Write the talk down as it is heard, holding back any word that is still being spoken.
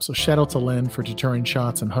So shout out to Len for deterring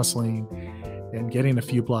shots and hustling and getting a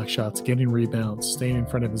few block shots, getting rebounds, staying in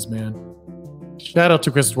front of his man. Shout out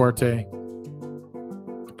to Chris Duarte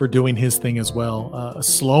for doing his thing as well,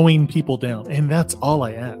 slowing people down. And that's all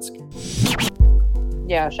I ask.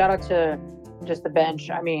 Yeah, shout out to just the bench.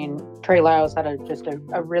 I mean, Trey Lyles had just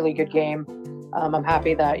a really good game. I'm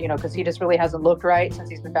happy that, because he just really hasn't looked right since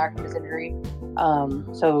he's been back from his injury.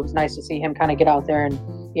 So it was nice to see him kind of get out there and,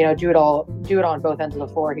 do it on both ends of the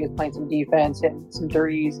floor. He was playing some defense, hitting some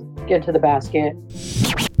threes, getting to the basket.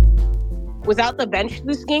 Without the bench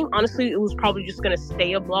this game, honestly, it was probably just going to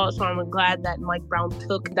stay a blowout. So I'm glad that Mike Brown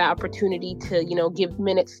took that opportunity to, give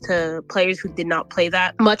minutes to players who did not play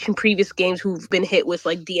that much in previous games, who've been hit with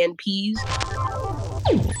like DNPs.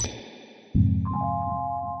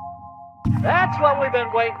 That's what we've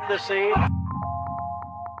been waiting to see.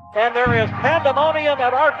 And there is pandemonium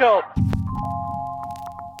at Arco.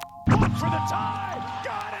 Look for the tie.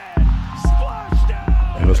 Got it.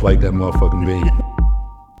 Splashdown. And let's like that motherfucking beam.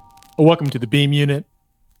 Welcome to the Beam Unit.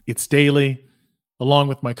 It's Daily, along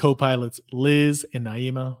with my co-pilots Liz and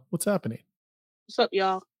Naima. What's happening? What's up,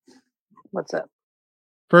 y'all? What's up?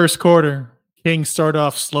 First quarter, Kings start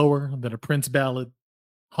off slower than a Prince ballad.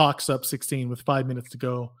 Hawks up 16 with 5 minutes to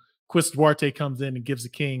go. Chris Duarte comes in and gives the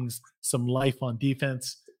Kings some life on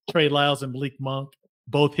defense. Trey Lyles and Malik Monk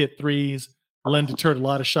both hit threes. Len deterred a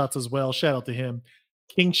lot of shots as well. Shout out to him.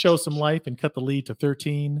 Kings show some life and cut the lead to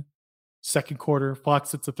 13. Second quarter,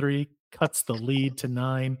 Fox hits a three, cuts the lead to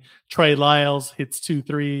 9. Trey Lyles hits 2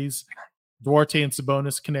 threes. Duarte and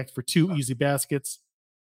Sabonis connect for 2 easy baskets.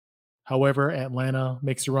 However, Atlanta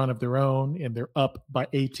makes a run of their own, and they're up by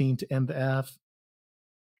 18 to end the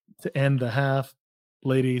half.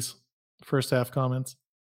 Ladies, first half comments.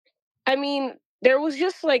 I mean, there was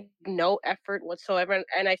just like no effort whatsoever,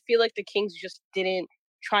 and I feel like the Kings just didn't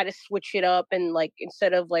try to switch it up and like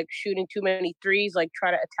instead of like shooting too many threes, like try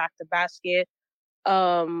to attack the basket.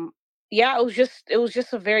 Yeah, it was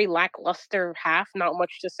just a very lackluster half. Not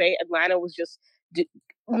much to say. Atlanta was just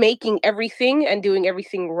making everything and doing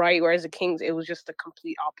everything right, whereas the Kings, it was just the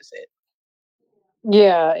complete opposite.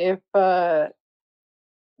 Yeah, if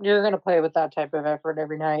you're going to play with that type of effort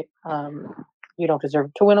every night, you don't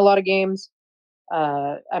deserve to win a lot of games.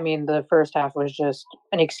 I mean, the first half was just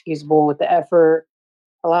inexcusable with the effort,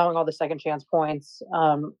 allowing all the second chance points.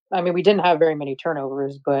 I mean, we didn't have very many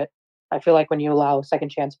turnovers, but I feel like when you allow second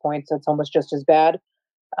chance points, it's almost just as bad.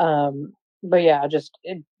 But yeah, just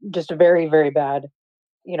a very, very bad,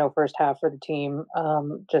 first half for the team.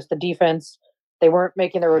 Just the defense, they weren't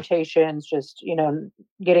making their rotations, just,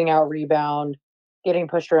 getting out rebound, getting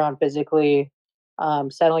pushed around physically,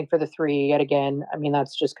 settling for the three yet again. I mean,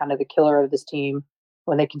 that's just kind of the killer of this team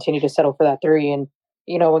when they continue to settle for that three. And,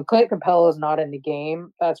 when Clint Capella is not in the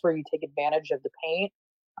game, that's where you take advantage of the paint,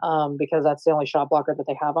 because that's the only shot blocker that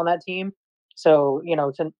they have on that team. So,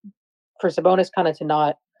 for Sabonis kind of to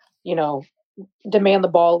not, demand the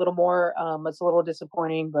ball a little more, it's a little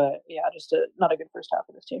disappointing. But yeah, just not a good first half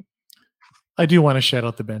of this team. I do want to shout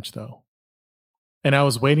out the bench, though. And I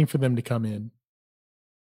was waiting for them to come in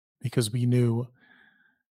because we knew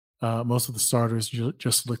most of the starters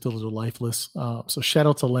just looked a little lifeless. So shout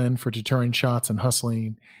out to Len for deterring shots and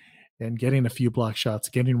hustling and getting a few block shots,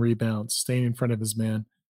 getting rebounds, staying in front of his man.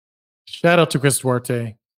 Shout out to Chris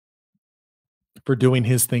Duarte for doing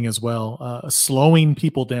his thing as well, slowing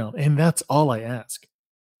people down. And that's all I ask.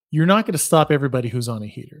 You're not going to stop everybody who's on a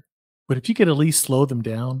heater. But if you could at least slow them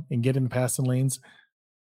down and get in the passing lanes,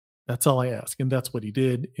 that's all I ask. And that's what he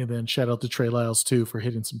did. And then shout out to Trey Lyles, too, for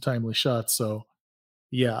hitting some timely shots. So,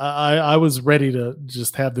 yeah, I was ready to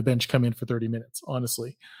just have the bench come in for 30 minutes,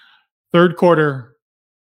 honestly. Third quarter,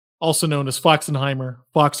 also known as Foxenheimer.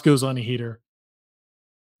 Fox goes on a heater.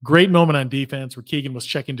 Great moment on defense where Keegan was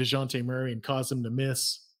checking DeJounte Murray and caused him to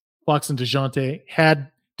miss. Fox and DeJounte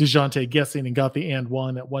had DeJounte guessing and got the and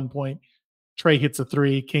one at one point. Trey hits a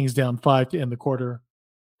three. Kings down 5 to end the quarter.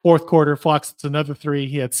 Fourth quarter, Fox hits another three.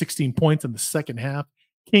 He had 16 points in the second half.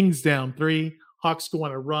 Kings down 3. Hawks go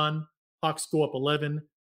on a run. Hawks go up 11.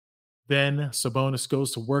 Then Sabonis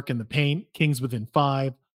goes to work in the paint. Kings within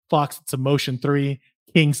 5. Fox hits a motion 3.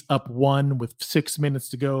 Kings up 1 with 6 minutes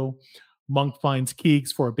to go. Monk finds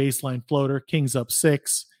Keegs for a baseline floater. Kings up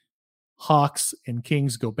 6. Hawks and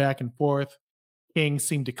Kings go back and forth. Kings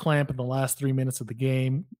seem to clamp in the last 3 minutes of the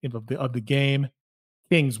game.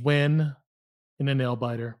 Kings win in a nail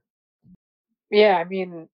biter. Yeah, I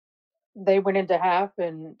mean, they went into half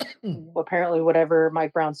and apparently whatever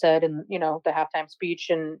Mike Brown said and, the halftime speech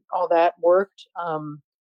and all that worked.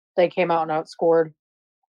 They came out and outscored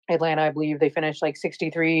Atlanta. I believe they finished like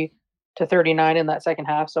 63 to 39 in that second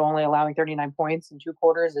half. So only allowing 39 points in 2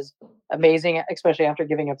 quarters is amazing, especially after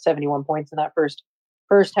giving up 71 points in that first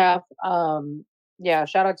half. Yeah,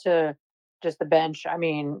 shout out to just the bench. I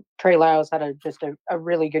mean, Trey Lyles had a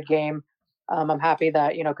really good game. I'm happy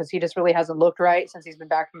that, because he just really hasn't looked right since he's been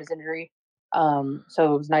back from his injury.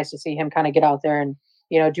 So it was nice to see him kind of get out there and,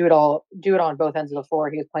 do it on both ends of the floor.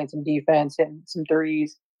 He was playing some defense, hitting some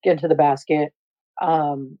threes, getting to the basket.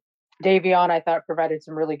 Davion, I thought, provided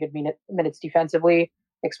some really good minutes defensively,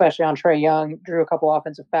 especially on Trae Young, drew a couple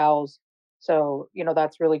offensive fouls. So,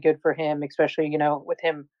 that's really good for him, especially, with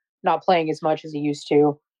him not playing as much as he used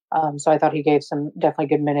to. So I thought he gave some definitely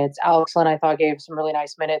good minutes. Alex Len, I thought, gave some really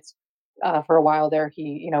nice minutes for a while there.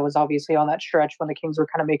 He, was obviously on that stretch when the Kings were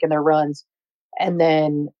kind of making their runs. And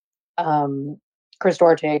then Chris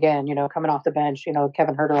Duarte, again, coming off the bench,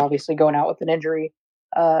 Kevin Huerter obviously going out with an injury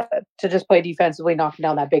to just play defensively, knocking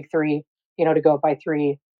down that big three, to go up by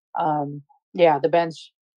 3. Yeah, the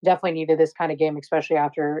bench definitely needed this kind of game, especially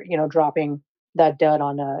after, dropping that dud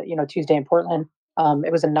on, Tuesday in Portland.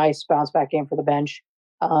 It was a nice bounce back game for the bench.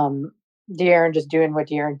 De'Aaron just doing what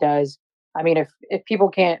De'Aaron does. I mean, if people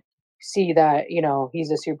can't see that,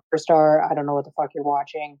 he's a superstar, I don't know what the fuck you're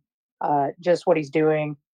watching. Just what he's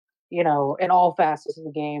doing, in all facets of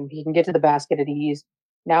the game. He can get to the basket at ease.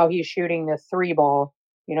 Now he's shooting the 3 ball.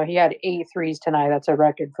 He had 8 threes tonight. That's a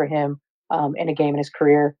record for him in a game in his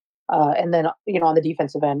career. And then, on the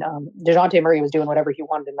defensive end, DeJounte Murray was doing whatever he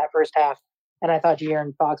wanted in that first half. And I thought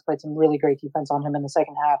De'Aaron Fox played some really great defense on him in the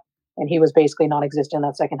second half. And he was basically non-existent in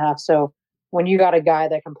that second half. So when you got a guy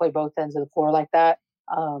that can play both ends of the floor like that,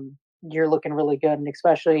 you're looking really good. And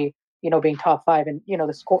especially, being top 5 and,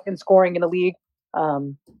 in scoring in the league.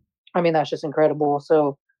 I mean, that's just incredible.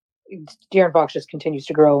 So De'Aaron Fox just continues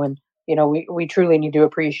to grow. And, we truly need to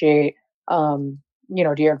appreciate,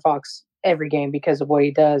 De'Aaron Fox every game because of what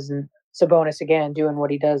he does. And Sabonis, again, doing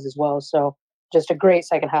what he does as well. So just a great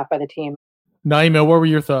second half by the team. Naima, what were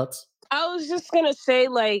your thoughts? I was just gonna say,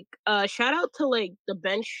 shout out to the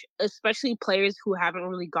bench, especially players who haven't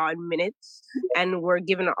really gotten minutes and were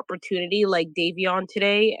given an opportunity, like Davion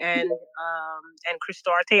today and Chris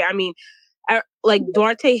Duarte. I mean,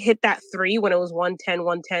 Duarte hit that 3 when it was 110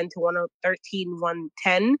 to 113,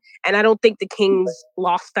 110, and I don't think the Kings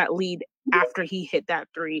lost that lead after he hit that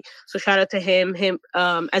 3. So shout out to him,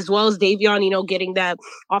 as well as Davion, getting that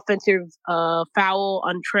offensive foul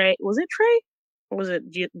on Trey. Was it Trey? Or was it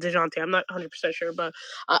DeJounte? I'm not 100% sure, but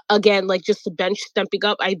again, just the bench stepping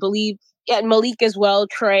up. I believe, yeah, Malik as well,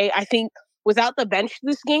 Trey. I think without the bench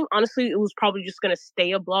this game, honestly, it was probably just going to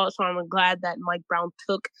stay a blowout. So I'm glad that Mike Brown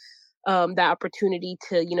took that opportunity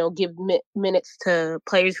to, give minutes to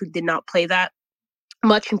players who did not play that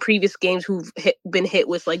much in previous games, who've been hit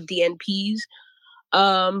with DNPs.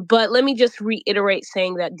 But let me just reiterate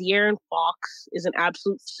saying that De'Aaron Fox is an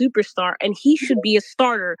absolute superstar, and he should be a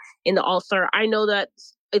starter in the All-Star. I know that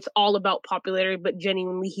it's all about popularity, but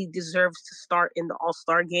genuinely, he deserves to start in the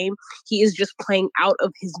All-Star game. He is just playing out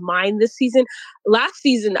of his mind this season. Last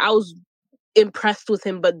season, I was impressed with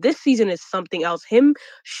him, but this season is something else. Him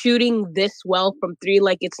shooting this well from 3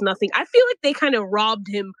 like it's nothing. I feel like they kind of robbed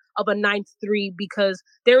him of a 9th 3 because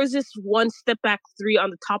there was this one step back 3 on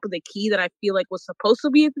the top of the key that I feel like was supposed to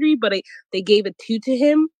be a 3, but they gave a 2 to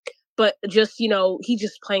him. But just, he's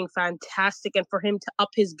just playing fantastic. And for him to up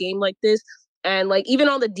his game like this, and even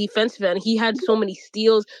on the defensive end, he had so many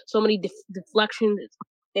steals, so many deflections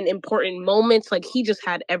in important moments. He just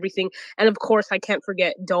had everything. And of course, I can't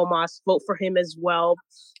forget Domas. Vote for him as well.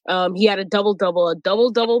 He had a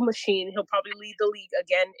double-double machine. He'll probably lead the league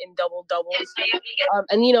again in double-doubles.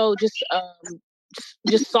 And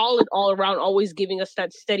just solid all around, always giving us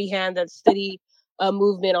that steady hand, that steady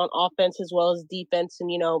movement on offense as well as defense.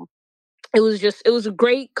 And it was a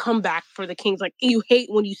great comeback for the Kings. You hate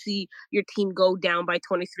when you see your team go down by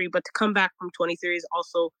 23, but to come back from 23 is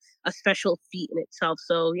also a special feat in itself.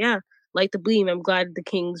 So yeah, like the Bleem, I'm glad the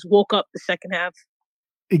Kings woke up the second half.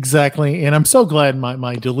 Exactly. And I'm so glad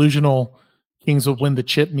my delusional Kings will win the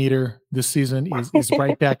chip meter this season is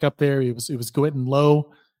right back up there. It was getting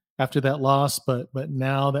low after that loss, but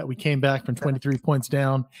now that we came back from 23 points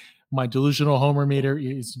down, my delusional homer meter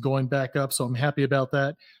is going back up. So I'm happy about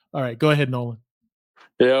that. All right, go ahead, Nolan.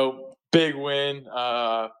 Big win.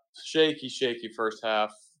 Shaky first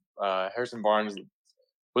half. Harrison Barnes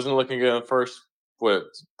wasn't looking good in the first. Put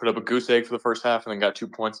up a goose egg for the first half and then got 2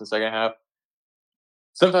 points in the second half.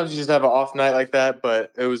 Sometimes you just have an off night like that,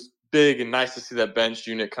 but it was big and nice to see that bench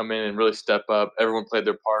unit come in and really step up. Everyone played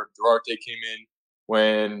their part. Duarte came in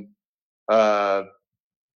when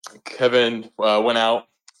Kevin went out,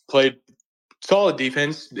 played solid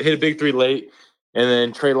defense, hit a big 3 late, And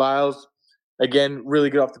then Trey Lyles, again, really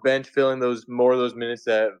good off the bench, filling more of those minutes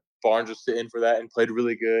that Barnes was sitting for that and played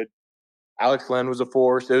really good. Alex Len was a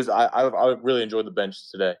force. I really enjoyed the bench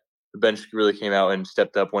today. The bench really came out and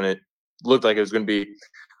stepped up when it looked like it was going to be,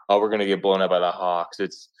 we're going to get blown up by the Hawks.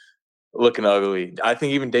 It's looking ugly. I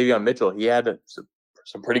think even Davion Mitchell, he had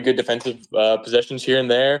some pretty good defensive possessions here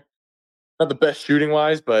and there. Not the best shooting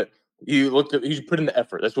wise, but he put in the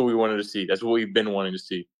effort. That's what we wanted to see. That's what we've been wanting to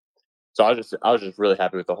see. So I was just really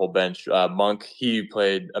happy with the whole bench. Monk, he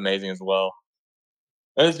played amazing as well.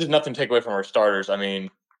 And this is nothing to take away from our starters. I mean,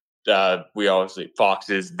 we obviously Fox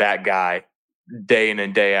is that guy, day in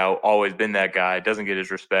and day out, always been that guy. Doesn't get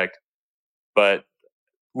his respect, but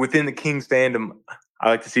within the Kings fandom, I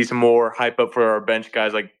like to see some more hype up for our bench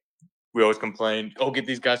guys. Like we always complain, get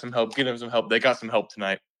these guys some help, get them some help. They got some help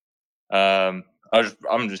tonight. I'm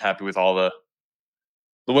just happy with all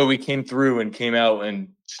the way we came through and came out and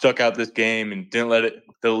stuck out this game and didn't let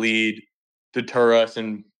the lead deter us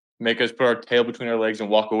and make us put our tail between our legs and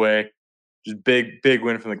walk away. Just big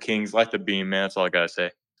win from the Kings. Like the beam, man. That's all I gotta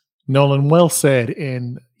say. Nolan, well said.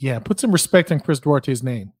 And yeah, put some respect on Chris Duarte's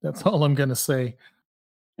name. That's all I'm gonna say.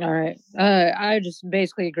 All right. I just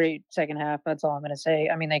basically agree. Second half. That's all I'm gonna say.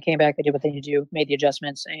 I mean, they came back, they did what they need to do, made the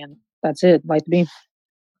adjustments, and that's it. Like the beam.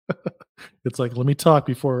 It's like, let me talk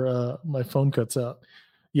before my phone cuts out.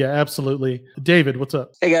 Yeah, absolutely. David, what's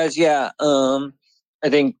up? Hey guys, yeah. I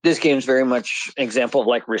think this game's very much an example of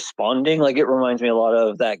like responding. Like it reminds me a lot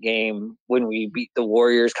of that game when we beat the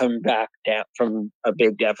Warriors coming back from a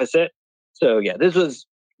big deficit. So yeah, this was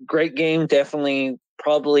a great game. Definitely,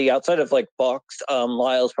 probably outside of like Fox,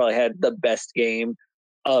 Lyles probably had the best game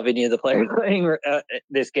of any of the players playing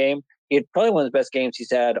this game. He had probably one of the best games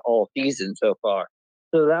he's had all season so far.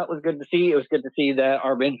 So that was good to see. It was good to see that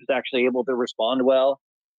our bench was actually able to respond well.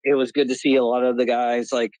 It was good to see a lot of the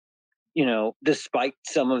guys, like, you know, despite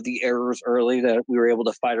some of the errors early, that we were able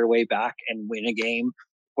to fight our way back and win a game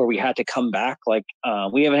where we had to come back. Like,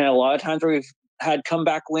 we haven't had a lot of times where we've had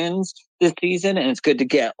comeback wins this season, and it's good to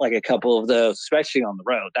get like a couple of those, especially on the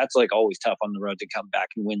road. That's like always tough on the road to come back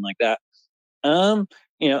and win like that.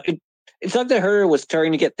 You know, it's not that Herter was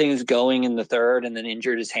starting to get things going in the third and then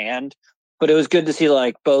injured his hand, but it was good to see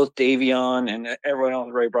like both Davion and everyone else,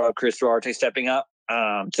 Ray brought up Chris Duarte stepping up.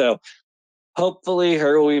 So hopefully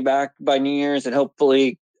Herter will be back by New Year's, and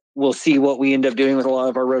hopefully we'll see what we end up doing with a lot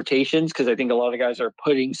of our rotations, because I think a lot of guys are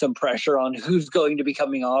putting some pressure on who's going to be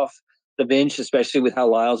coming off the bench, especially with how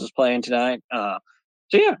Lyles is playing tonight. So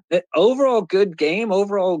yeah, overall good game,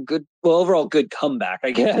 overall good comeback,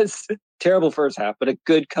 I guess. Terrible first half, but a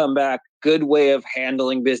good comeback, good way of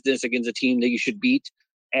handling business against a team that you should beat.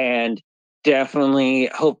 And definitely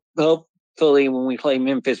hopefully when we play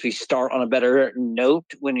Memphis, we start on a better note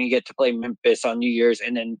when we get to play Memphis on New Year's,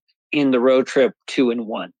 and then in the road trip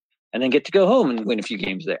 2-1, and then get to go home and win a few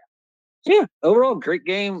games there. So yeah, overall great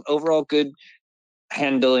game, overall good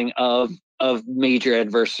handling of major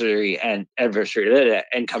adversity and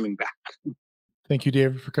coming back. Thank you,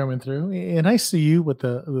 David, for coming through. And I see you with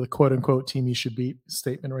the quote unquote team you should beat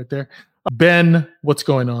statement right there. Ben, what's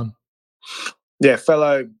going on? Yeah,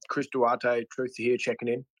 fellow Chris Duarte, Truth here, checking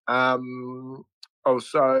in. I was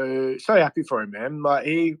so happy for him, man.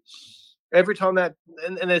 Like every time that,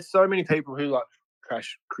 and there's so many people who like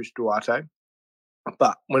trash Chris Duarte,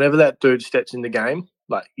 but whenever that dude steps in the game,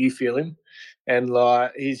 like you feel him, and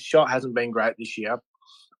like his shot hasn't been great this year,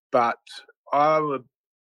 but I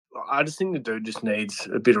just think the dude just needs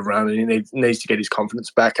a bit of run, and he needs to get his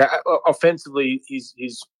confidence back. Offensively,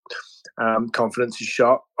 his confidence is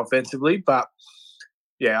shot offensively, but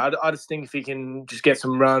yeah, I just think if he can just get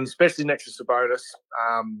some runs, especially next to Sabonis,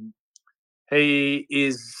 he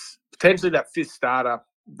is potentially that fifth starter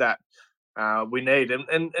that we need. And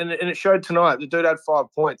it showed tonight. The dude had 5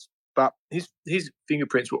 points, but his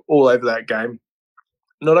fingerprints were all over that game.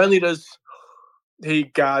 Not only does he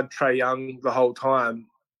guard Trae Young the whole time,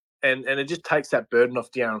 and it just takes that burden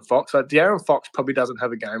off De'Aaron Fox. Like De'Aaron Fox probably doesn't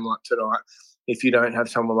have a game like tonight if you don't have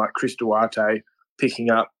someone like Chris Duarte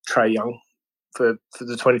picking up Trae Young for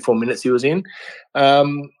the 24 minutes he was in.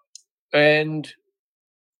 And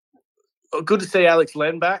good to see Alex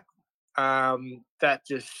Len back. That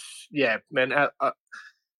just, yeah, man,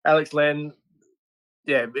 Alex Len,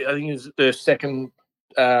 yeah, I think he was the second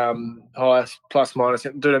highest plus minus.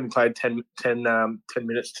 Dude only played 10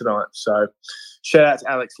 minutes tonight. So shout out to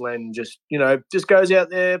Alex Len. Just goes out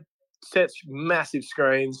there, sets massive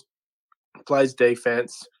screens, plays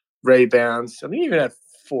defense, rebounds. I think he even had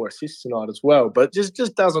 4 assists tonight as well, but just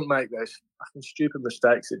doesn't make those fucking stupid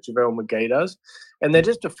mistakes that JaVale McGee does. And they're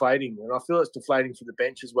just deflating. And I feel it's deflating for the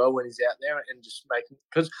bench as well when he's out there and just making,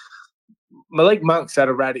 because Malik Monk's that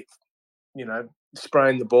erratic,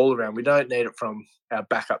 spraying the ball around. We don't need it from our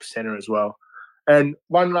backup center as well. And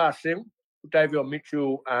one last thing, Davion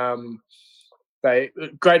Mitchell,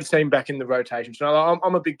 great to see him back in the rotation. So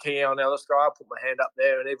I'm a big Keon Ellis guy. I put my hand up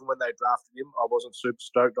there, and even when they drafted him, I wasn't super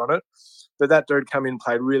stoked on it. But that dude come in and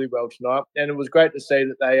played really well tonight, and it was great to see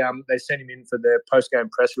that they sent him in for their post-game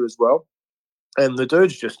presser as well. And the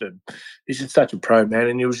dude's he's just such a pro, man.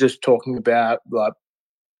 And he was just talking about like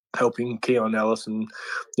helping Keon Ellis, and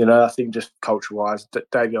I think just culture-wise,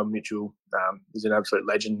 Davion Mitchell is an absolute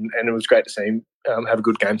legend, and it was great to see him have a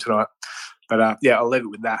good game tonight. But I'll leave it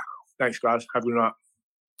with that. Thanks, guys. Have a good night.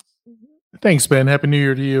 Thanks, Ben. Happy New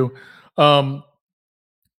Year to you.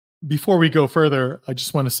 Before we go further, I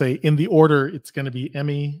just want to say in the order, it's going to be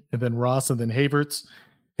Emmy and then Ross and then Havertz.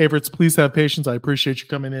 Havertz, please have patience. I appreciate you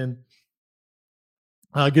coming in.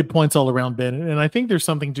 Good points all around, Ben. And I think there's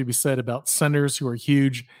something to be said about centers who are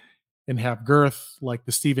huge and have girth, like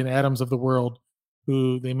the Steven Adams of the world,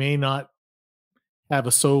 who they may not have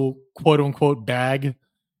a so quote-unquote bag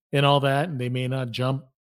and all that, and they may not jump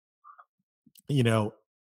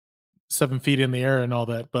 7 feet in the air and all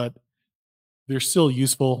that, but they're still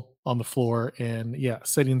useful on the floor. And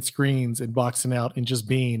setting screens and boxing out and just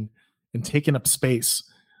being and taking up space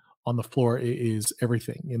on the floor is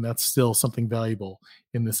everything. And that's still something valuable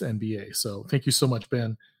in this NBA. So thank you so much,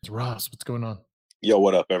 Ben. Ross, what's going on? Yo,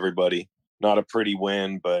 what up, everybody? Not a pretty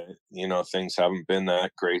win, but things haven't been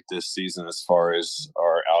that great this season as far as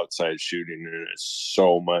our outside shooting, and it's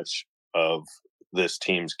so much of this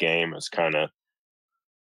team's game. It's kind of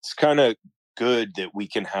good that we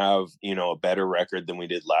can have a better record than we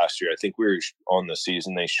did last year. I think we were on the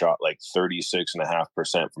season, they shot like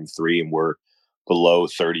 36.5% from three, and we're below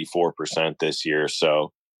 34% this year.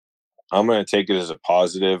 So I'm going to take it as a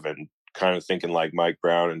positive, and kind of thinking like Mike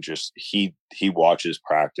Brown, and just he watches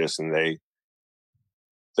practice, and they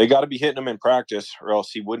got to be hitting him in practice, or else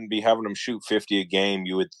he wouldn't be having them shoot 50 a game.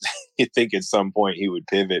 You'd think at some point he would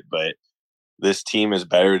pivot, but this team is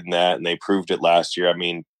better than that, and they proved it last year. I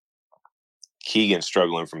mean, Keegan's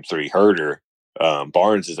struggling from three. Herder,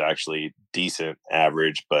 Barnes is actually decent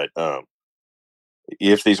average, but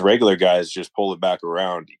if these regular guys just pull it back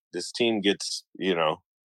around, this team gets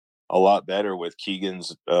a lot better with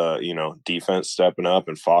Keegan's defense stepping up,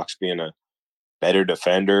 and Fox being a better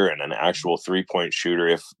defender and an actual 3-point shooter.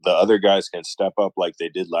 If the other guys can step up like they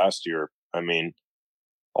did last year, I mean,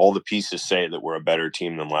 all the pieces say that we're a better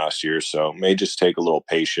team than last year. So may just take a little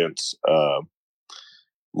patience.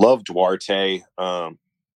 Love Duarte.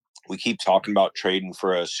 We keep talking about trading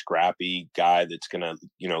for a scrappy guy that's going to,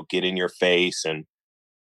 get in your face, and,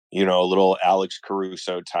 a little Alex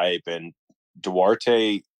Caruso type. And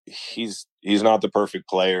Duarte, he's not the perfect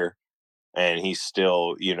player, and he's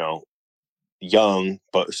still, young,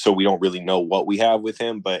 but so we don't really know what we have with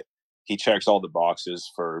him, but he checks all the boxes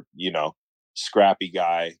for, scrappy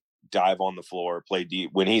guy, dive on the floor, play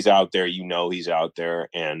deep. When he's out there, he's out there,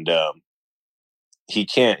 and he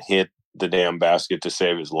can't hit the damn basket to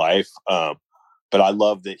save his life. But I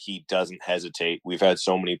love that he doesn't hesitate. We've had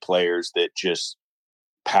so many players that just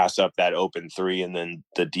pass up that open three, and then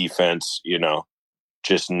the defense,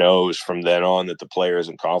 just knows from then on that the player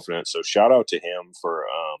isn't confident. So shout out to him for,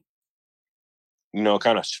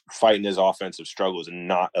 kind of fighting his offensive struggles and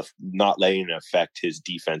not letting it affect his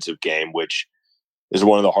defensive game, which is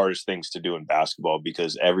one of the hardest things to do in basketball,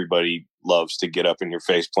 because everybody loves to get up in your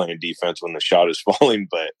face playing defense when the shot is falling.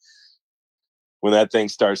 But when that thing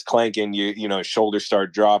starts clanking, shoulders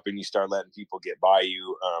start dropping, you start letting people get by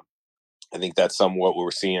you. I think that's somewhat what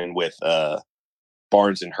we're seeing with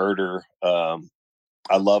Barnes and Herder.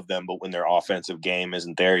 I love them, but when their offensive game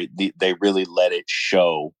isn't there, they really let it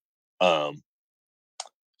show.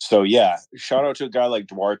 So, shout out to a guy like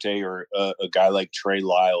Duarte, or a guy like Trey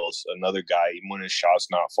Lyles, another guy, even when his shot's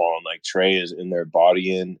not falling, like Trey is in there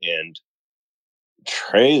bodying, and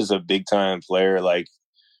Trey is a big-time player. Like,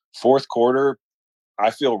 fourth quarter, I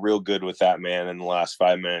feel real good with that man in the last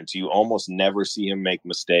 5 minutes. You almost never see him make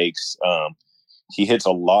mistakes. He hits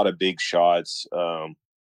a lot of big shots.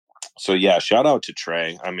 So, shout out to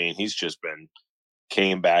Trey. I mean, he's just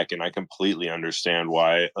came back, and I completely understand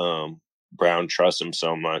why Brown trusts him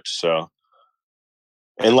so much. So,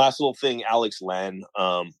 and last little thing, Alex Len.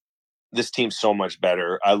 This team's so much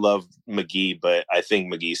better. I love McGee, but I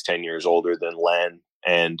think McGee's 10 years older than Len.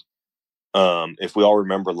 And if we all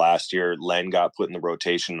remember last year, Len got put in the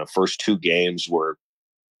rotation. The first 2 games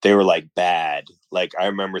they were like bad. Like, I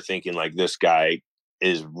remember thinking like, this guy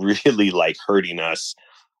is really like hurting us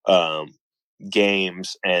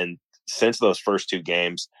games. And since those first 2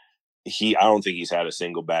 games, I don't think he's had a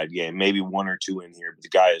single bad game, maybe one or two in here, but the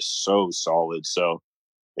guy is so solid. So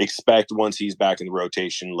expect once he's back in the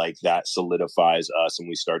rotation, like that solidifies us and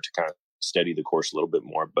we start to kind of steady the course a little bit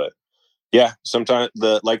more. But yeah, sometimes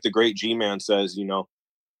like the great G-Man says,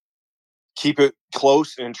 keep it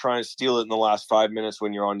close and try and steal it in the last 5 minutes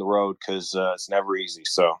when you're on the road, because it's never easy.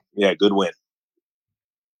 So yeah, good win.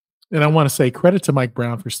 And I want to say credit to Mike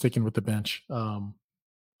Brown for sticking with the bench.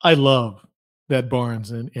 I love that Barnes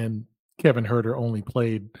and Kevin Huerter only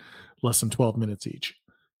played less than 12 minutes each.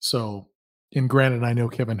 So, and granted, I know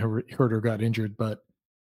Kevin Huerter got injured, but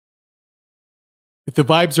if the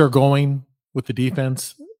vibes are going with the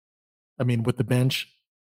defense, with the bench,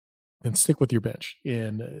 then stick with your bench.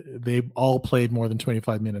 And they all played more than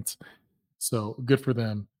 25 minutes. So good for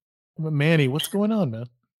them. Manny, what's going on, man?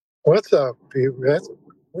 What's up, dude?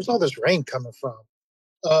 Where's all this rain coming from?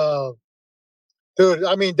 Dude,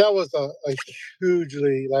 that was a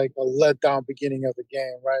hugely, a letdown beginning of the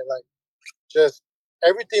game, right? Just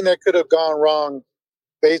everything that could have gone wrong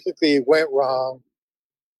basically went wrong.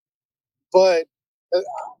 But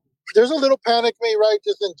there's a little panic me, right?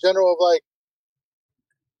 Just in general of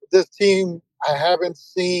this team, I haven't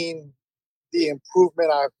seen the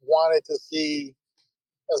improvement I've wanted to see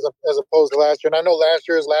as opposed to last year. And I know last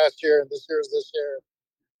year is last year and this year is this year,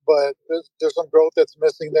 but there's some growth that's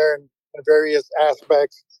missing there in various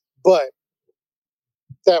aspects. But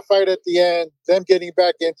that fight at the end, them getting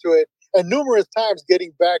back into it, and numerous times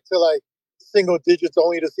getting back to single digits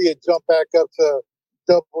only to see it jump back up to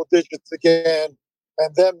double digits again,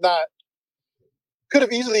 and them not could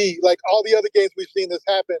have easily, all the other games we've seen this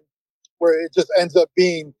happen, where it just ends up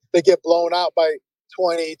being they get blown out by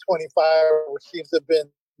 20, 25, which seems to have been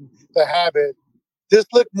the habit. This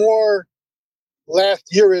looked more last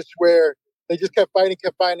yearish, where they just kept fighting.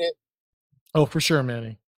 Oh, for sure,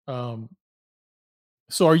 Manny.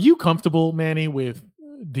 So are you comfortable, Manny, with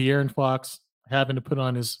De'Aaron Fox having to put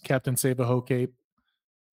on his Captain Save-A-Ho cape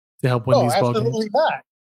to help win these ball games? Absolutely not.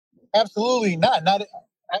 Absolutely not.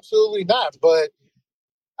 Absolutely not. But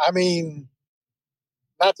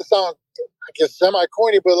not to sound, I guess,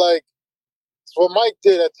 semi-corny, but it's what Mike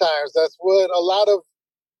did at times. That's what a lot of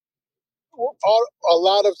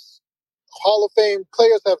Hall of Fame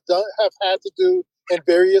players have had to do in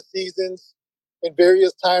various seasons, in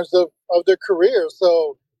various times of their career.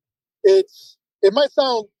 So it might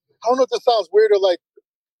sound, I don't know if this sounds weird or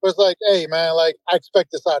but it's hey man, I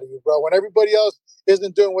expect this out of you, bro. When everybody else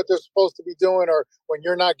isn't doing what they're supposed to be doing, or when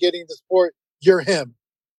you're not getting the support, you're him.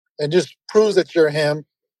 And just proves that you're him.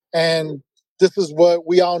 And this is what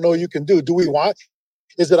we all know you can do. Do we want?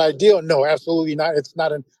 Is it ideal? No, absolutely not. It's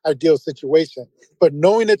not an ideal situation. But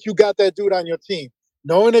knowing that you got that dude on your team,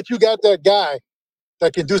 knowing that you got that guy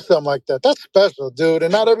that can do something like that, that's special, dude.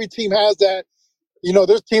 And not every team has that.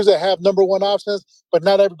 There's teams that have number one options, but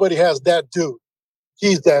not everybody has that dude.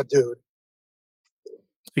 He's that dude.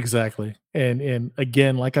 Exactly. And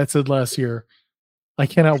again, like I said last year, I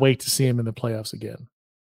cannot wait to see him in the playoffs again.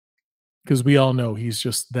 Because we all know he's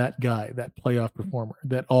just that guy, that playoff performer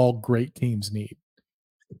that all great teams need.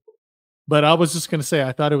 But I was just going to say,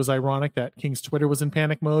 I thought it was ironic that Kings Twitter was in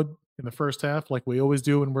panic mode in the first half, like we always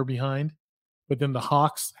do when we're behind. But then the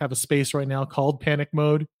Hawks have a space right now called panic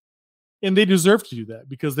mode. And they deserve to do that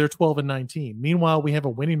because they're 12-19. Meanwhile, we have a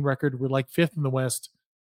winning record. We're 5th in the West.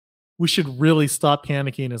 We should really stop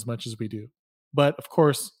panicking as much as we do. But of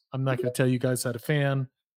course, I'm not going to tell you guys how to fan.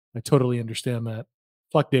 I totally understand that.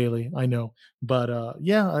 Fuck Daly, I know. But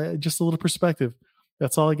just a little perspective.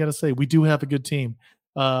 That's all I got to say. We do have a good team.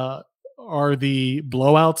 Are the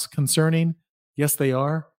blowouts concerning? Yes, they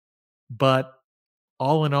are. But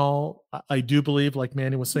all in all, I do believe, like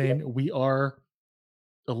Manny was saying, we are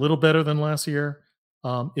a little better than last year.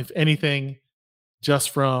 If anything, just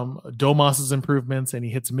from Domas's improvements, and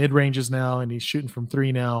he hits mid-ranges now, and he's shooting from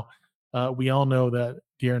 3 now. We all know that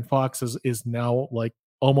De'Aaron Fox is now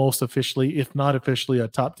almost officially, if not officially, a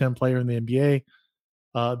top 10 player in the NBA.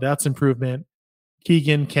 That's improvement.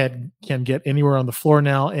 Keegan can get anywhere on the floor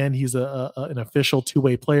now, and he's an official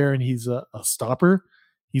two-way player, and he's a stopper.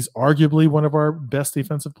 He's arguably one of our best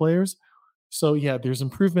defensive players. So yeah, there's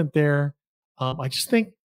improvement there. I just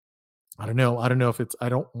think, I don't know if it's, I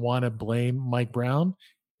don't want to blame Mike Brown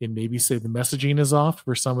and maybe say the messaging is off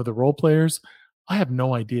for some of the role players. I have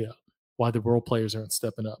no idea why the role players aren't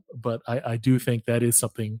stepping up, but I do think that is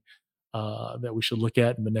something that we should look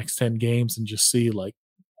at in the next 10 games and just see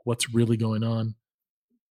what's really going on.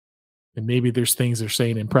 And maybe there's things they're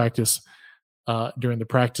saying in practice during the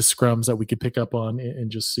practice scrums that we could pick up on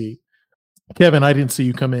and just see. Kevin, I didn't see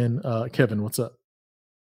you come in. Kevin, what's up?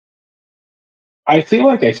 I feel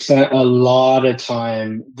like I spent a lot of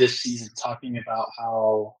time this season talking about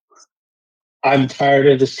how I'm tired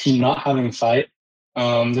of this team not having fight.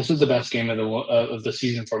 This is the best game of the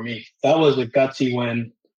season for me. That was a gutsy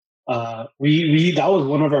win. We that was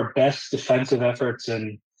one of our best defensive efforts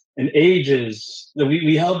in ages.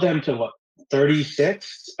 We held them to what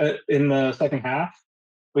 36 in the second half,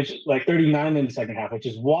 which like 39 in the second half, which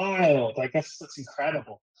is wild. Like that's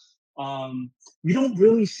incredible. We don't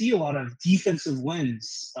really see a lot of defensive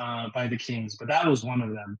wins by the Kings, but that was one of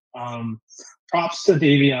them. Props to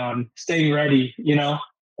Davion staying ready.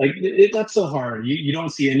 Like that's so hard. You don't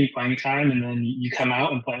see any playing time, and then you come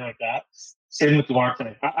out and play like that. Same with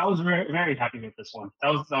Duarte. I was very very happy with this one. That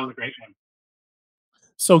was a great one.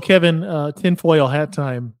 So, Kevin, tinfoil hat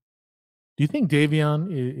time. Do you think Davion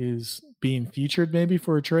is being featured maybe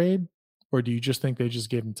for a trade, or do you just think they just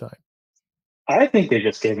gave him time? I think they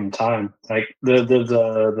just gave him time. Like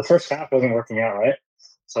the first half wasn't working out, right?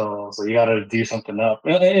 So you got to do something up.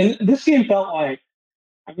 And this game felt like,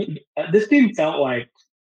 this game felt like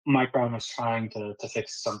Mike Brown was trying to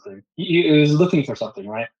fix something. He was looking for something,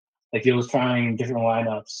 right? Like he was trying different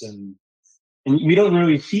lineups, and we don't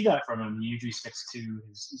really see that from him. He usually sticks to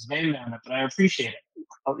his main lineup, but I appreciate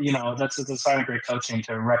it. That's a sign of great coaching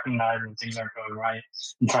to recognize when things aren't going right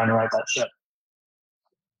and trying to right that ship.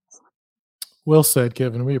 Well said,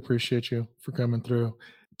 Kevin. We appreciate you for coming through.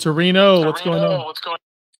 Torino, what's going on?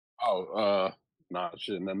 Oh, not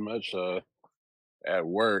shit, nothing much. At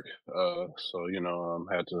work, so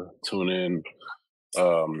had to tune in.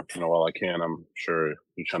 While I can. I'm sure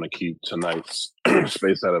you're trying to keep tonight's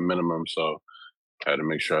space at a minimum, so I had to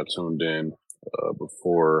make sure I tuned in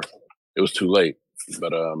before it was too late.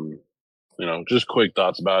 But just quick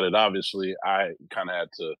thoughts about it. Obviously, I kind of had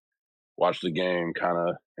to watch the game kind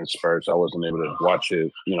of in spurts. I wasn't able to watch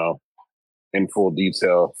it, in full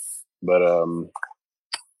detail. But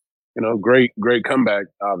great comeback.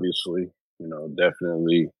 Obviously,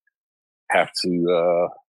 definitely have to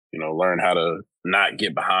learn how to not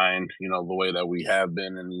get behind. The way that we have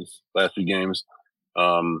been in these last few games.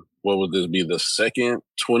 What would this be? The second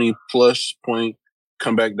 20+ point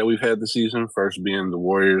comeback that we've had this season. First being the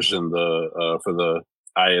Warriors and the for the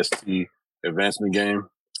IST advancement game.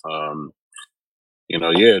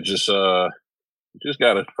 Just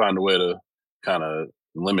got to find a way to kind of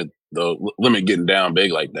limit getting down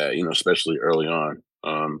big like that. Especially early on.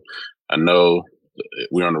 I know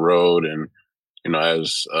we're on the road, and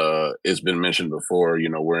as it's been mentioned before,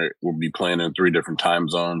 we'll be playing in 3 different time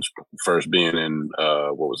zones. First being in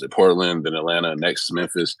Portland, then Atlanta, next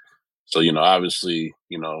Memphis. So obviously,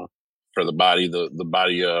 for the body, the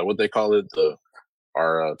body, what they call it,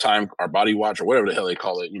 our body watch or whatever the hell they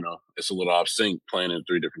call it, it's a little off sync playing in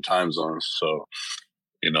 3 different time zones. So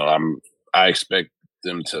I expect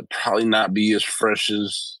them to probably not be as fresh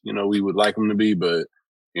as we would like them to be, but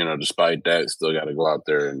despite that, still got to go out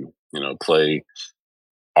there and play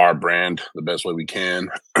our brand the best way we can.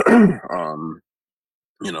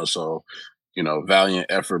 Valiant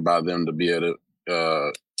effort by them to be able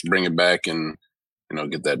to bring it back and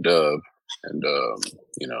get that dub. And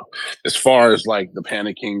as far as like the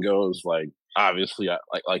panicking goes, like obviously,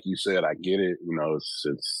 like you said, I get it.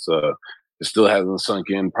 It still hasn't sunk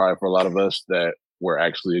in probably for a lot of us that we're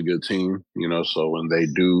actually a good team. So when they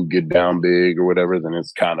do get down big or whatever, then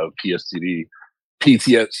it's kind of PTSD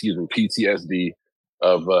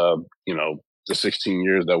of the 16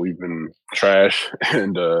 years that we've been trash,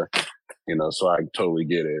 and so I totally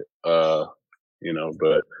get it.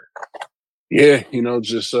 But yeah,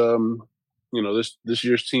 this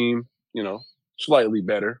year's team, slightly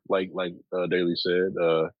better, like Daly said.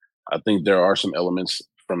 I think there are some elements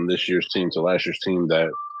from this year's team to last year's team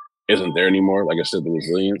that isn't there anymore. Like I said, the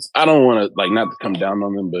resilience. I don't want to not to come down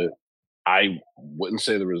on them, but I wouldn't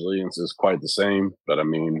say the resilience is quite the same. But I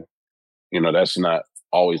mean, that's not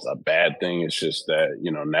always a bad thing. It's just that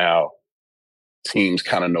now teams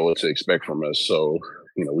kind of know what to expect from us. So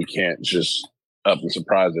we can't just up and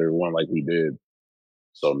surprise everyone like we did.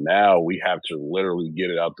 So now we have to literally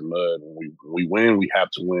get it out the mud. When we win, we have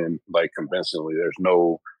to win like convincingly. There's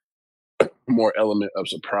no more element of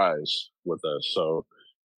surprise with us. So,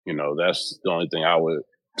 that's the only thing I would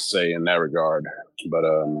say in that regard. But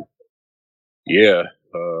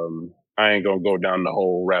I ain't gonna go down the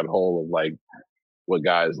whole rabbit hole of like what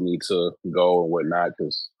guys need to go and whatnot,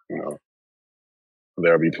 because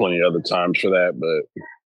there'll be plenty of other times for that. But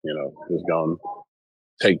just gonna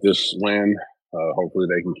take this win. Hopefully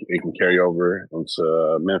they can carry over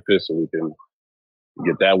into Memphis so we can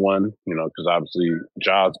get that one. Because obviously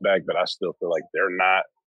Ja's back, but I still feel like they're not.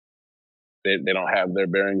 They don't have their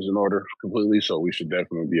bearings in order completely, so we should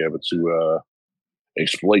definitely be able to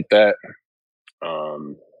exploit that.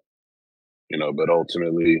 But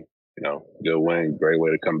ultimately, good win, great way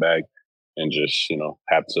to come back and just,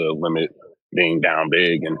 have to limit being down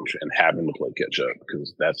big and having to play catch up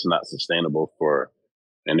because that's not sustainable for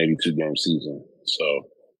an 82 game season. So,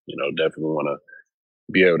 definitely want to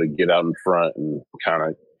be able to get out in front and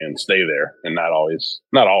and stay there and not always,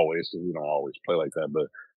 because we don't always play like that. But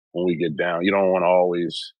when we get down, you don't want to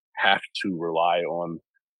always have to rely on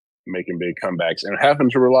making big comebacks and having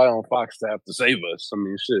to rely on Fox to have to save us. I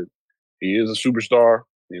mean, shit, he is a superstar.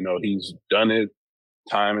 He's done it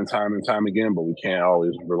time and time and time again, but we can't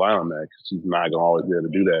always rely on that because he's not going to always be able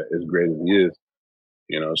to do that as great as he is.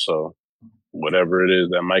 So whatever it is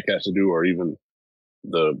that Mike has to do, or even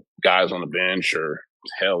the guys on the bench, or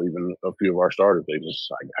hell, even a few of our starters, they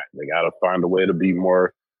got to find a way to be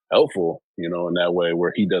more helpful, in that way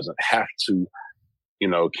where he doesn't have to,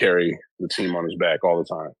 carry the team on his back all the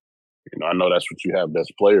time. I know that's what you have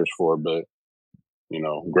best players for, but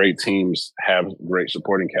great teams have great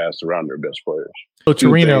supporting casts around their best players. So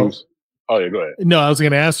Torino. Oh yeah, go ahead. No, I was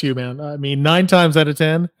going to ask you, man. I mean, 9 times out of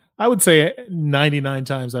 10, I would say 99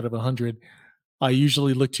 times out of 100, I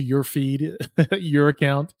usually look to your feed, your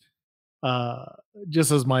account,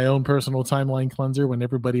 just as my own personal timeline cleanser when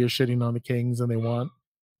everybody is shitting on the Kings and they want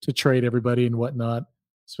to trade everybody and whatnot,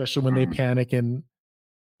 especially when they panic and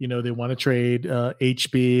they want to trade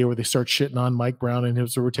HB, or they start shitting on Mike Brown and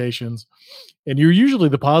his rotations. And you're usually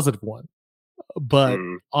the positive one. But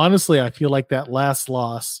honestly, I feel like that last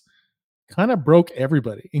loss kind of broke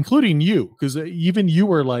everybody, including you, because even you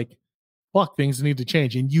were like, fuck, things need to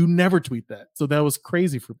change. And you never tweet that. So that was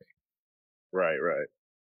crazy for me. Right.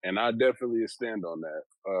 And I definitely stand on that.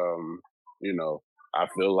 I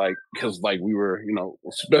feel like, because like we were,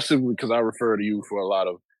 especially because I refer to you for a lot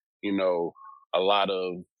of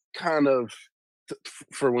kind of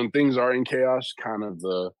for when things are in chaos, kind of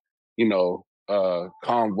the,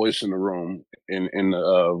 calm voice in the room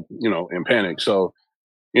in panic. So,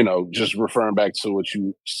 just referring back to what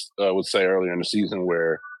you would say earlier in the season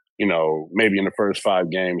where, maybe in the first 5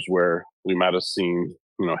 games where we might have seen,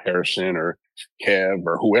 Harrison or Kev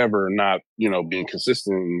or whoever not, being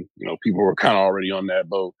consistent, people were kind of already on that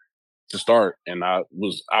boat to start. And I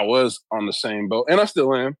was on the same boat, and I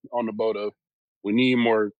still am on the boat of, we need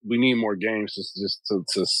more games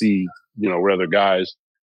to see, whether guys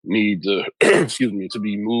need to, excuse me, to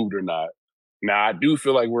be moved or not. Now, I do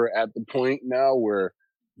feel like we're at the point now where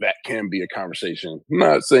that can be a conversation. I'm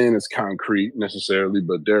not saying it's concrete necessarily,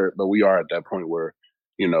 but we are at that point where,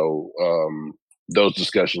 those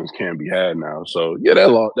discussions can be had now. So yeah, that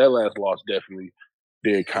last loss definitely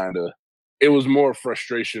did it was more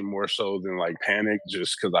frustration more so than like panic,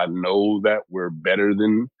 just because I know that we're better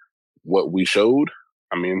than what we showed.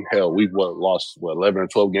 I mean, hell, we've lost 11 or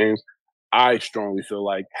 12 games. I strongly feel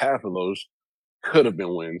like half of those could have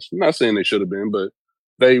been wins. I'm not saying they should have been, but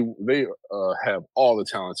they have all the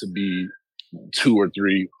talent to be 2 or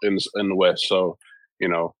 3 in the West. So,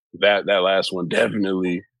 that last one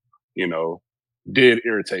definitely, did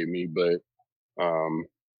irritate me, but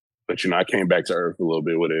I came back to earth a little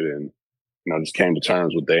bit with it, and just came to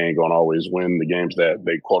terms with they ain't gonna always win the games that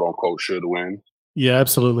they quote unquote should win. Yeah,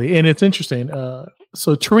 absolutely. And it's interesting.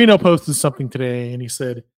 So Torino posted something today, and he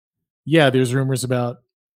said, yeah, there's rumors about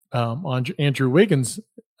Andrew Wiggins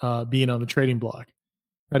being on the trading block.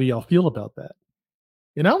 How do y'all feel about that?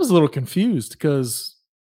 And I was a little confused because,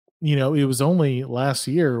 it was only last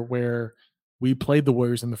year where we played the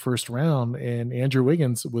Warriors in the first round and Andrew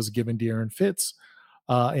Wiggins was given De'Aaron Fitz.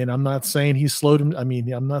 And I'm not saying he slowed him. I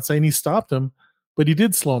mean, I'm not saying he stopped him, but he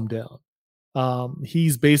did slow him down.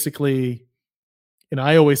 He's basically, and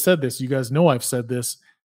I always said this, you guys know I've said this,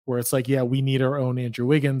 where it's like, yeah, we need our own Andrew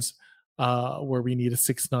Wiggins, where we need a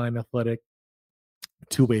 6'9" athletic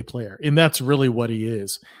 2-way player. And that's really what he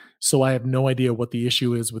is. So I have no idea what the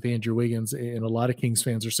issue is with Andrew Wiggins. And a lot of Kings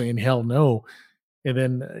fans are saying, hell no. And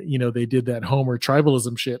then, they did that Homer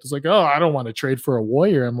tribalism shit. It's like, oh, I don't want to trade for a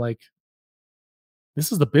Warrior. I'm like,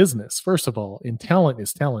 this is the business, first of all. And talent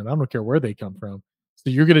is talent. I don't care where they come from.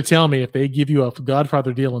 So you're going to tell me if they give you a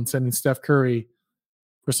Godfather deal and sending Steph Curry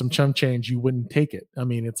for some chump change, you wouldn't take it. I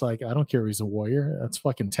mean, it's like, I don't care if he's a Warrior. That's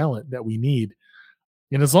fucking talent that we need.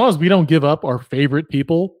 And as long as we don't give up our favorite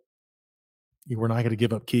people, we're not going to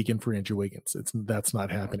give up Keegan for Andrew Wiggins. That's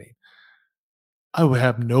not happening. I would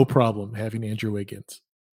have no problem having Andrew Wiggins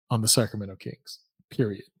on the Sacramento Kings,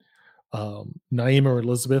 period. Naeem or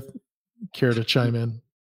Elizabeth, care to chime in?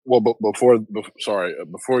 Well, before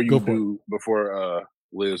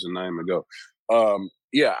Liz and Naeem go,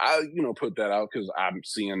 yeah, I put that out because I'm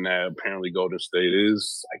seeing that apparently Golden State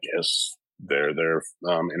is, I guess, they're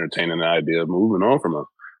entertaining the idea of moving on from him.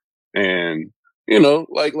 And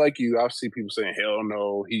like you, I see people saying, "Hell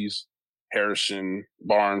no, he's Harrison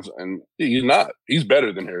Barnes," and he's not. He's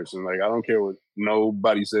better than Harrison. Like I don't care what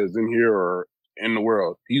nobody says in here or in the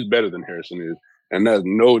world. He's better than Harrison is, and that's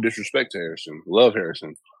no disrespect to Harrison. Love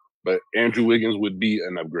Harrison, but Andrew Wiggins would be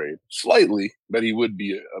an upgrade, slightly, but he would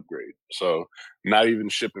be an upgrade. So not even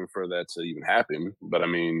shipping for that to even happen. But I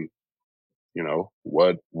mean,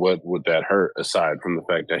 what would that hurt aside from the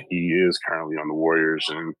fact that he is currently on the Warriors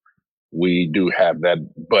and we do have that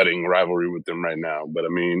budding rivalry with them right now. But I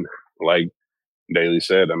mean, like Daly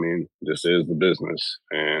said, I mean, this is the business.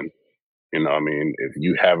 And, I mean, if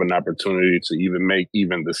you have an opportunity to even make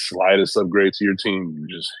even the slightest upgrade to your team,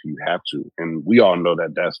 you have to. And we all know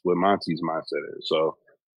that that's what Monty's mindset is. So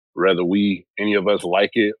whether any of us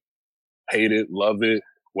like it, hate it, love it,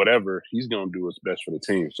 whatever, he's going to do what's best for the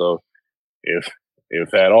team. So if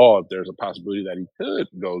at all, if there's a possibility that he could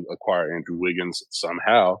go acquire Andrew Wiggins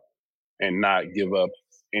somehow, and not give up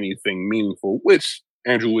anything meaningful, which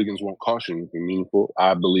Andrew Wiggins won't cost you anything meaningful.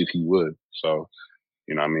 I believe he would. So,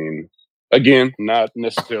 I mean, again, not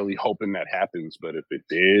necessarily hoping that happens, but if it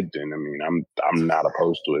did, then I mean, I'm not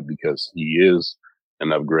opposed to it because he is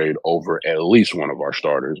an upgrade over at least one of our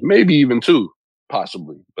starters, maybe even two,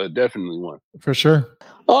 possibly, but definitely one. For sure.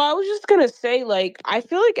 Oh, I was just gonna say, I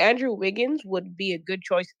feel like Andrew Wiggins would be a good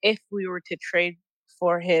choice if we were to trade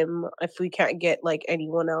for him. If we can't get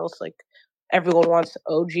anyone else, everyone wants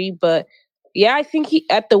OG, but yeah, I think he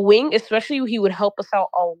at the wing, especially, he would help us out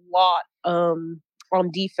a lot on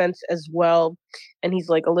defense as well, and he's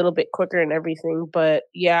a little bit quicker and everything. But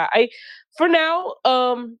yeah, for now,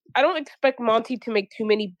 I don't expect Monty to make too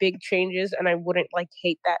many big changes, and I wouldn't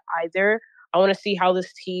hate that either. I want to see how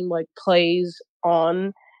this team plays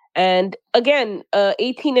on. And again,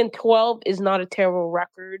 18-12 is not a terrible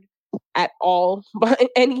record at all by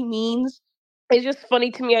any means. It's just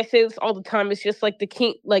funny to me. I say this all the time. It's just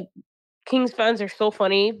the Kings fans are so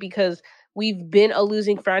funny because we've been a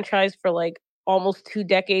losing franchise for almost 2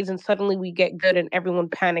 decades, and suddenly we get good and everyone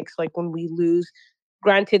panics when we lose.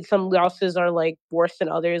 Granted, some losses are worse than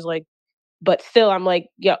others, but still, I'm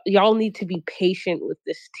y'all need to be patient with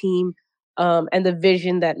this team. And the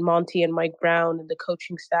vision that Monty and Mike Brown and the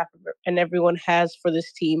coaching staff and everyone has for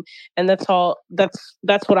this team, and that's all. That's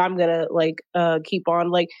what I'm gonna keep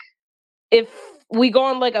on. If we go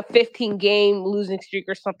on a 15 game losing streak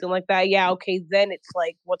or something like that, yeah, okay, then it's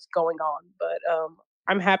what's going on. But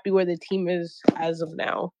I'm happy where the team is as of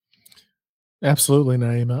now. Absolutely,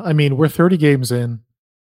 Naima. I mean, we're 30 games in.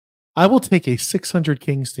 I will take a 600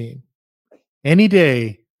 Kings team any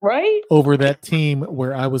day. Right? Over that team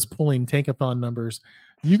where I was pulling tankathon numbers.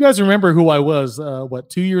 You guys remember who I was,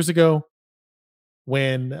 2 years ago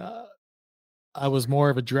when I was more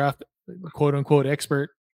of a draft quote unquote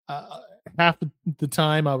expert. Half the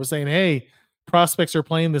time I was saying, hey, prospects are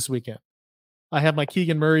playing this weekend. I have my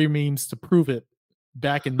Keegan Murray memes to prove it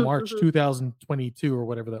back in March 2022 or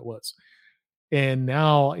whatever that was. And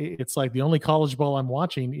now it's the only college ball I'm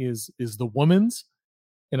watching is the women's.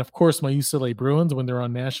 And of course, my UCLA Bruins when they're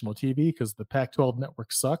on national TV because the Pac-12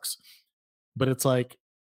 network sucks. But it's I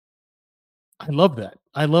love that.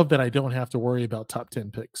 I love that I don't have to worry about top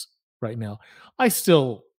 10 picks right now. I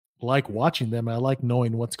still like watching them. I like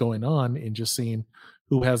knowing what's going on and just seeing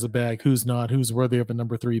who has a bag, who's not, who's worthy of a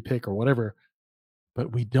number 3 pick or whatever.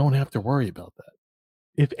 But we don't have to worry about that.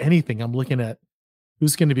 If anything, I'm looking at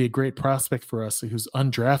who's going to be a great prospect for us, who's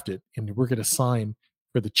undrafted, and we're going to sign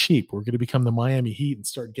for the cheap. We're going to become the Miami Heat and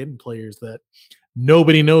start getting players that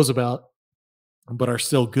nobody knows about, but are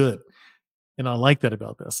still good. And I like that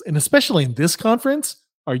about this. And especially in this conference,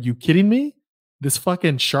 are you kidding me? This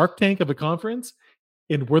fucking Shark Tank of a conference,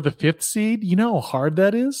 and we're the 5th seed. You know how hard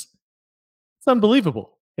that is? It's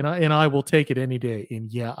unbelievable. And I will take it any day.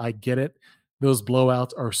 And yeah, I get it. Those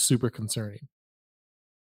blowouts are super concerning.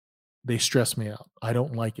 They stress me out. I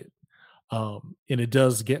don't like it. And it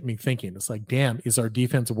does get me thinking. It's damn, is our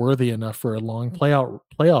defense worthy enough for a long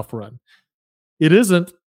playoff run? It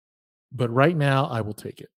isn't, but right now I will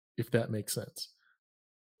take it, if that makes sense.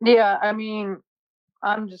 Yeah, I mean,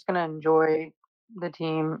 I'm just gonna enjoy the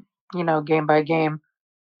team, game by game.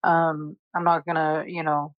 I'm not gonna,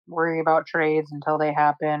 worry about trades until they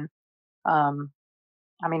happen.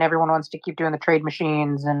 I mean, everyone wants to keep doing the trade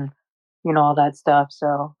machines and, all that stuff.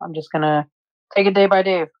 So I'm just gonna take it day by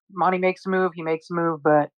day. If Monty makes a move, he makes a move,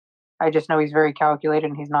 but I just know he's very calculated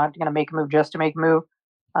and he's not going to make a move just to make a move.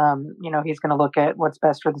 He's going to look at what's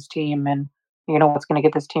best for this team and, what's going to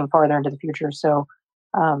get this team farther into the future. So,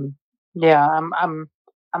 yeah, I'm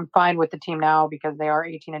fine with the team now because they are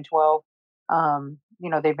 18-12.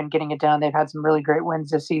 they've been getting it done. They've had some really great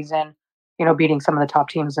wins this season, beating some of the top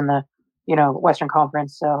teams in the, Western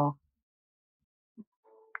Conference. So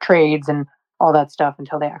trades and all that stuff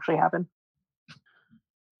until they actually happen.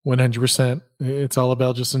 100%. It's all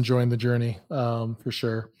about just enjoying the journey, for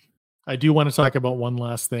sure. I do want to talk about one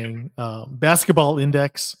last thing. Basketball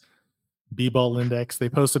Index, B-Ball Index, they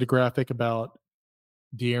posted a graphic about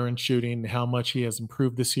De'Aaron shooting, how much he has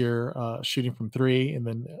improved this year, shooting from three. And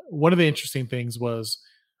then one of the interesting things was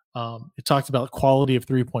it talked about quality of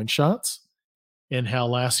three-point shots and how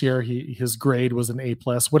last year his grade was an A+,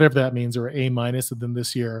 whatever that means, or A-. And then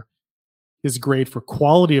this year, his grade for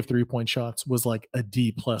quality of three-point shots was like a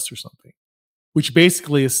D+ or something, which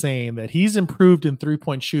basically is saying that he's improved in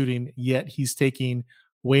three-point shooting, yet he's taking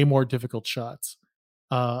way more difficult shots.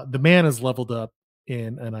 The man has leveled up,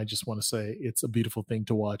 and I just want to say it's a beautiful thing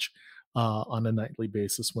to watch on a nightly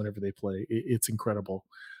basis whenever they play. It's incredible.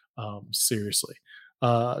 Seriously.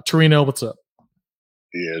 Torino, what's up?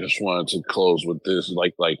 Yeah, just wanted to close with this,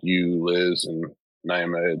 like you, Liz, and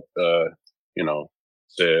Naima had,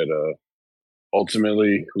 said.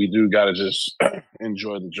 Ultimately, we do got to just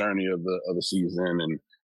enjoy the journey of the season, and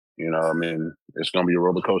it's gonna be a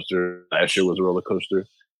roller coaster. Last year was a roller coaster.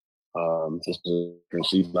 This is a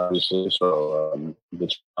season, obviously, so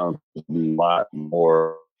this will be a lot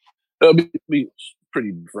more. It'll be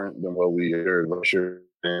pretty different than what we heard last year,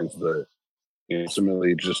 but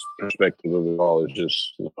ultimately, just perspective of it all is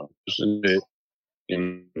just just a bit.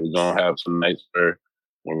 And we're gonna have some nights where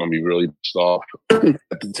we're going to be really pissed off at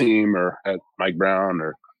the team or at Mike Brown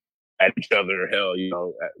or at each other. Hell,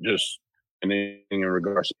 just anything in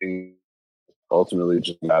regards to things. Ultimately,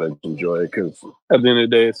 just got to enjoy it because at the end of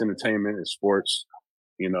the day, it's entertainment, it's sports.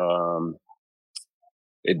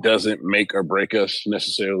 It doesn't make or break us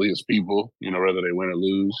necessarily as people, whether they win or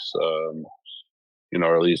lose.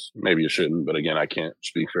 Or at least maybe it shouldn't. But again, I can't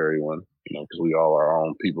speak for everyone, because we all are our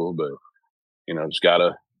own people. But, just got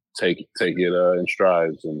to take it in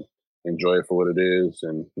strides and enjoy it for what it is.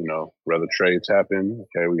 And, whether trades happen,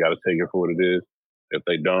 okay, we got to take it for what it is. If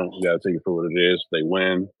they don't, we got to take it for what it is. If they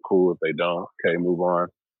win, cool. If they don't, okay, move on.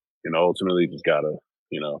 Ultimately just got to,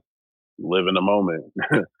 live in the moment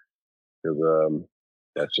because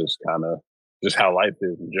that's just kind of just how life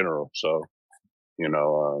is in general. So,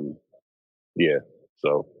 yeah.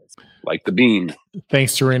 So like the beam.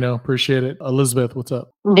 Thanks, Torino. Appreciate it. Elizabeth, what's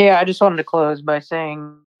up? Yeah, I just wanted to close by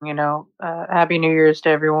saying, Happy New Year's to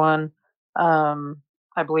everyone.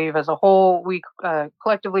 I believe as a whole, we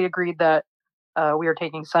collectively agreed that we are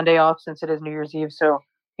taking Sunday off since it is New Year's Eve. So,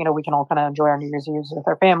 we can all kind of enjoy our New Year's Eves with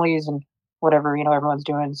our families and whatever, everyone's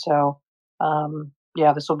doing. So,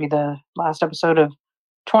 yeah, this will be the last episode of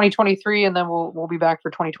 2023, and then we'll be back for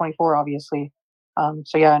 2024, obviously.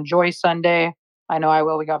 So yeah, enjoy Sunday. I know I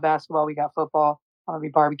will. We got basketball, we got football. I'm gonna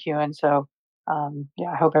be barbecuing. So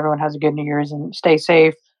yeah, I hope everyone has a good New Year's and stay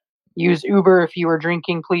safe. Use Uber if you are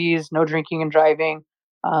drinking, please. No drinking and driving.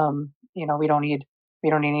 We don't need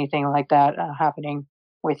anything like that happening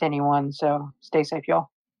with anyone. So stay safe, y'all.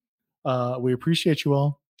 We appreciate you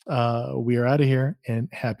all. We are out of here, and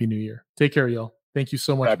Happy New Year. Take care, y'all. Thank you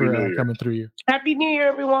so much for coming through here. Happy New Year,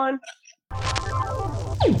 everyone.